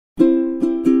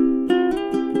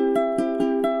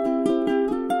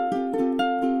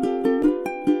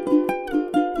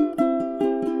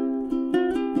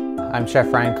I'm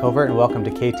Chef Ryan Covert and welcome to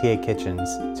KTA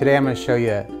Kitchens. Today I'm going to show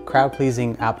you a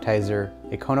crowd-pleasing appetizer,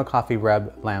 a Kona coffee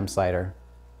rub lamb slider.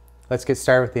 Let's get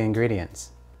started with the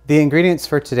ingredients. The ingredients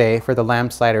for today for the lamb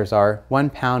sliders are 1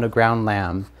 pound of ground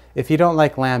lamb. If you don't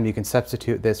like lamb, you can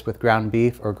substitute this with ground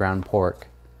beef or ground pork.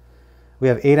 We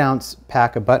have 8-ounce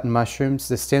pack of button mushrooms.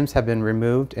 The stems have been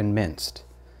removed and minced.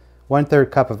 1/3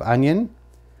 cup of onion.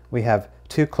 We have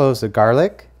 2 cloves of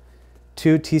garlic,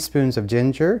 2 teaspoons of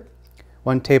ginger,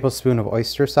 1 tablespoon of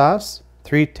oyster sauce,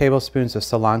 3 tablespoons of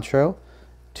cilantro,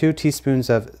 2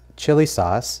 teaspoons of chili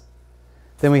sauce.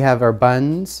 Then we have our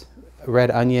buns,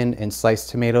 red onion, and sliced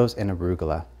tomatoes, and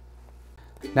arugula.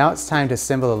 Now it's time to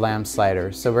assemble the lamb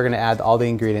sliders. So we're going to add all the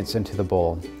ingredients into the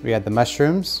bowl. We add the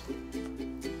mushrooms,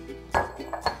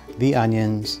 the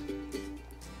onions,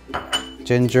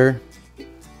 ginger,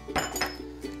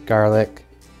 garlic,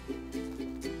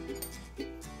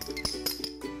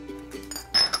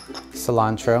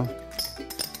 cilantro,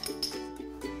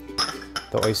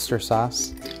 the oyster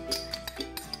sauce,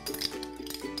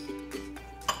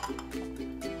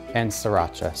 and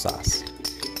sriracha sauce.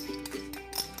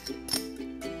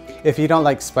 If you don't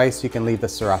like spice, you can leave the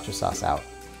sriracha sauce out.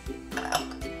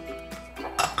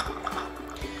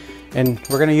 And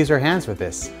we're going to use our hands with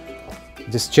this.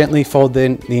 Just gently fold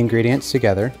the ingredients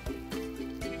together.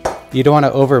 You don't want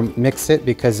to over mix it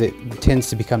because it tends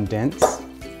to become dense.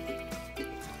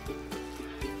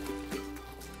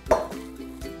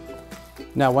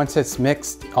 Now once it's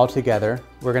mixed all together,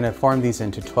 we're going to form these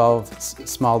into 12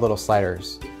 small little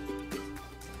sliders.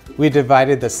 We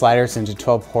divided the sliders into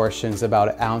 12 portions,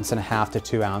 about 1.5 ounces to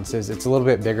 2 ounces. It's a little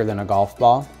bit bigger than a golf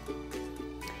ball.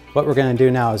 What we're going to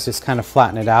do now is just kind of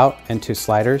flatten it out into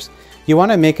sliders. You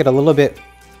want to make it a little bit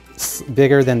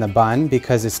bigger than the bun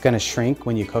because it's going to shrink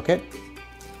when you cook it.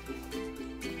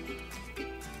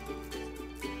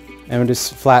 And we'll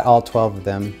just flat all 12 of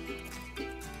them.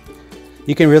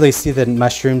 You can really see the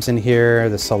mushrooms in here,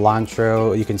 the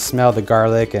cilantro, you can smell the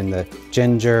garlic and the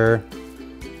ginger.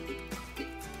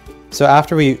 So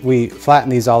after we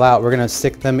flatten these all out, we're going to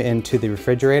stick them into the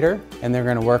refrigerator and they're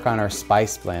going to work on our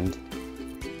spice blend.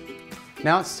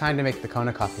 Now it's time to make the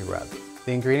Kona coffee rub.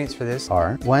 The ingredients for this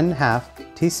are 1/2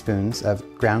 teaspoons of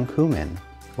ground cumin,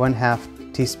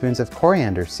 1/2 teaspoons of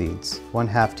coriander seeds,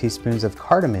 1/2 teaspoons of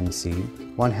cardamom seed,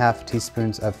 1/2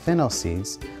 teaspoons of fennel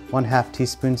seeds, 1/2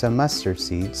 teaspoons of mustard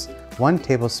seeds, 1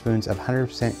 tablespoon of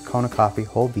 100% Kona coffee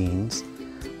whole beans,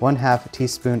 1/2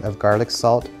 teaspoon of garlic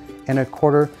salt, and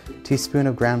 1/4 teaspoon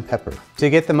of ground pepper. To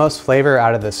get the most flavor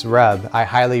out of this rub, I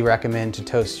highly recommend to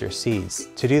toast your seeds.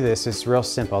 To do this, it's real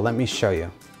simple. Let me show you.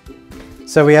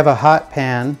 So we have a hot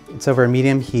pan, it's over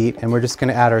medium heat, and we're just going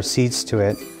to add our seeds to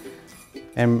it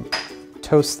and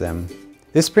toast them.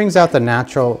 This brings out the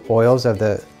natural oils of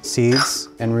the seeds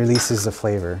and releases the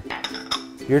flavor.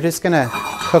 You're just going to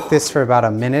cook this for about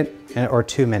 1 minute or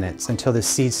 2 minutes until the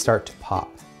seeds start to pop.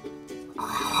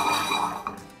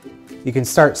 You can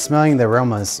start smelling the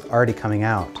aromas already coming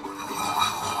out.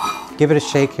 Give it a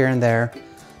shake here and there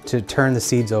to turn the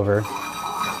seeds over.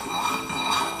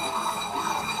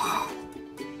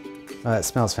 Oh, that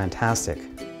smells fantastic.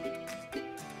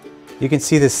 You can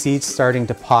see the seeds starting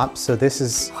to pop, so this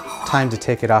is time to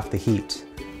take it off the heat.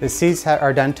 The seeds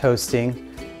are done toasting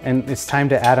and it's time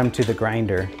to add them to the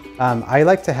grinder. I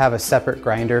like to have a separate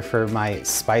grinder for my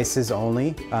spices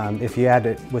only. If you add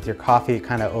it with your coffee, it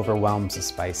kind of overwhelms the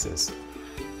spices.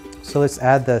 So let's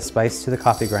add the spice to the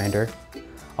coffee grinder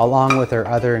along with our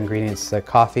other ingredients, the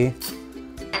coffee,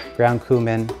 ground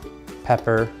cumin,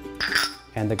 pepper,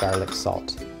 and the garlic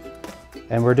salt.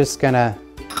 And we're just gonna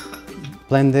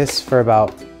blend this for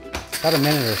about a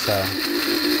minute or so.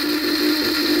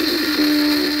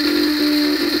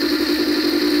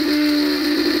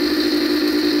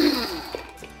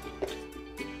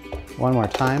 One more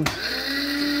time.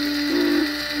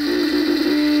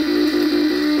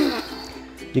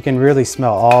 You can really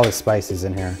smell all the spices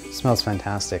in here. It smells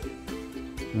fantastic.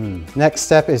 Next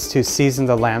step is to season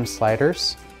the lamb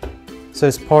sliders. So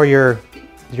just pour your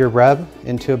rub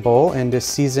into a bowl and just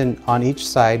season on each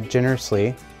side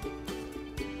generously.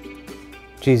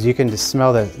 Geez, you can just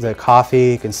smell the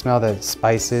coffee, you can smell the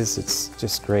spices. It's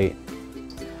just great.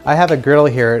 I have a griddle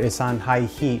here, it's on high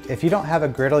heat. If you don't have a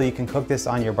griddle, you can cook this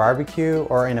on your barbecue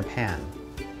or in a pan.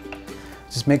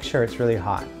 Just make sure it's really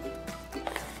hot.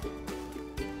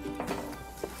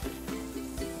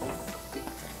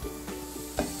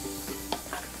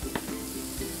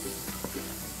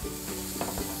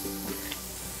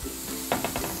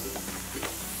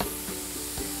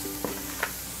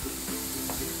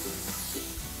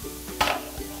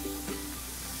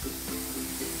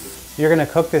 You're going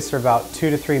to cook this for about 2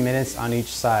 to 3 minutes on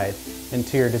each side. and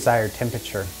to your desired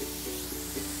temperature.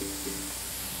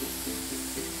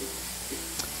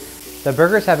 The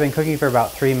burgers have been cooking for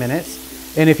about 3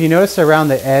 minutes, and if you notice around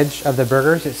the edge of the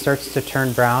burgers it starts to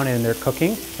turn brown and they're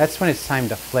cooking, that's when it's time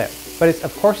to flip. But it's,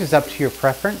 of course, it's up to your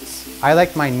preference. I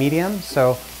like mine medium,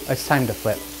 so it's time to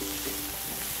flip.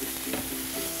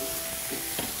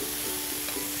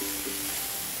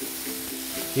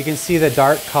 You can see the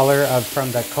dark color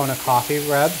from the Kona coffee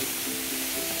rub.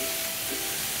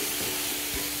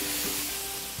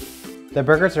 The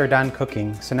burgers are done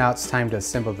cooking, so now it's time to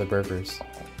assemble the burgers.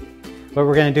 What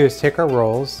we're going to do is take our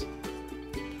rolls,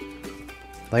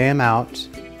 lay them out,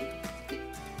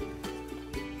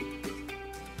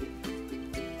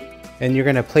 and you're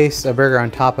going to place a burger on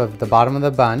top of the bottom of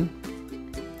the bun,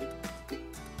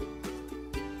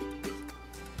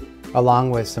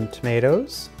 along with some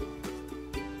tomatoes,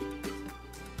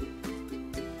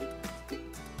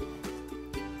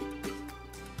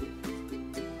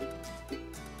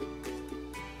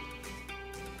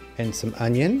 and some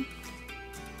onion.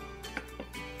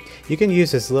 You can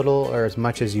use as little or as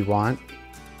much as you want.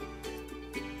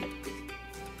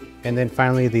 And then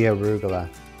finally the arugula.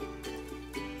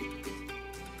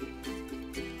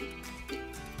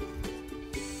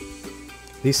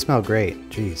 These smell great.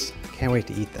 Jeez, can't wait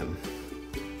to eat them.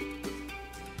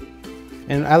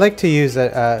 And I like to use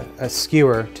a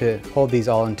skewer to hold these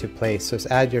all into place. So just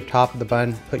add your top of the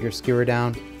bun, put your skewer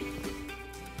down.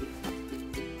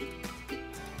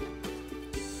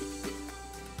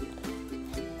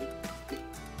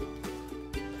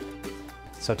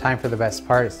 So time for the best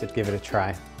part is to give it a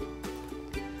try.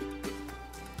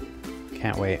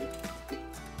 Can't wait.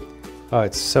 Oh,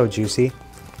 it's so juicy.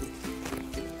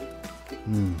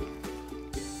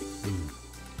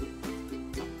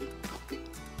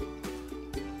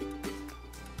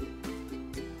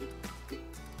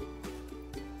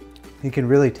 You can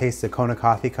really taste the Kona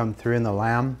coffee come through in the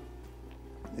lamb.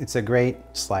 It's a great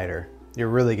slider. You're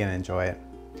really gonna enjoy it.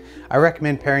 I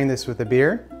recommend pairing this with a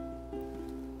beer.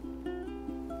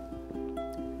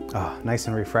 Oh, nice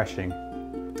and refreshing.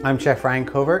 I'm Chef Ryan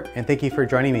Covert, and thank you for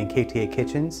joining me in KTA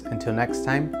Kitchens. Until next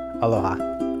time,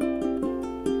 aloha.